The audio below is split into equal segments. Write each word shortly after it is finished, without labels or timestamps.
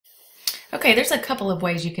Okay, there's a couple of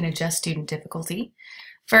ways you can adjust student difficulty.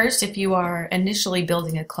 First, if you are initially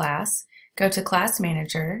building a class, go to Class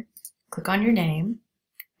Manager, click on your name,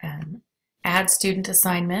 add student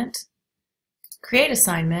assignment, create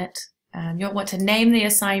assignment. You'll want to name the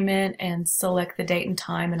assignment and select the date and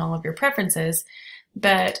time and all of your preferences.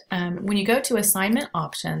 But when you go to assignment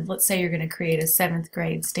options, let's say you're going to create a 7th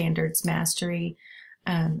grade standards mastery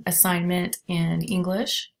assignment in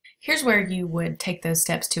English. Here's where you would take those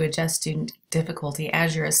steps to adjust student difficulty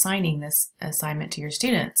as you're assigning this assignment to your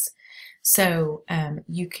students. So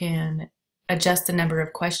you can adjust the number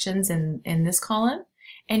of questions in this column,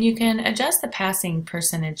 and you can adjust the passing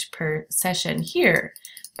percentage per session here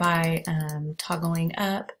by toggling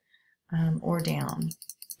up or down.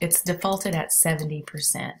 It's defaulted at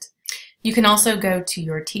 70%. You can also go to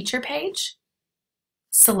your teacher page,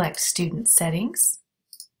 select Student Settings,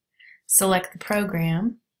 select the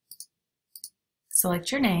program,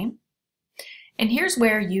 select your name, and here's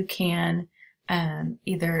where you can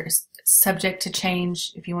either subject to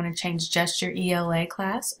change, if you want to change just your ELA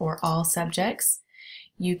class or all subjects.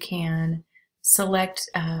 You can select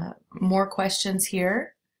more questions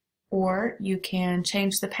here, or you can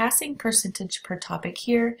change the passing percentage per topic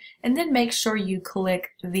here, and then make sure you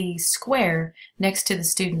click the square next to the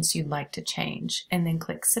students you'd like to change, and then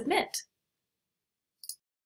click Submit.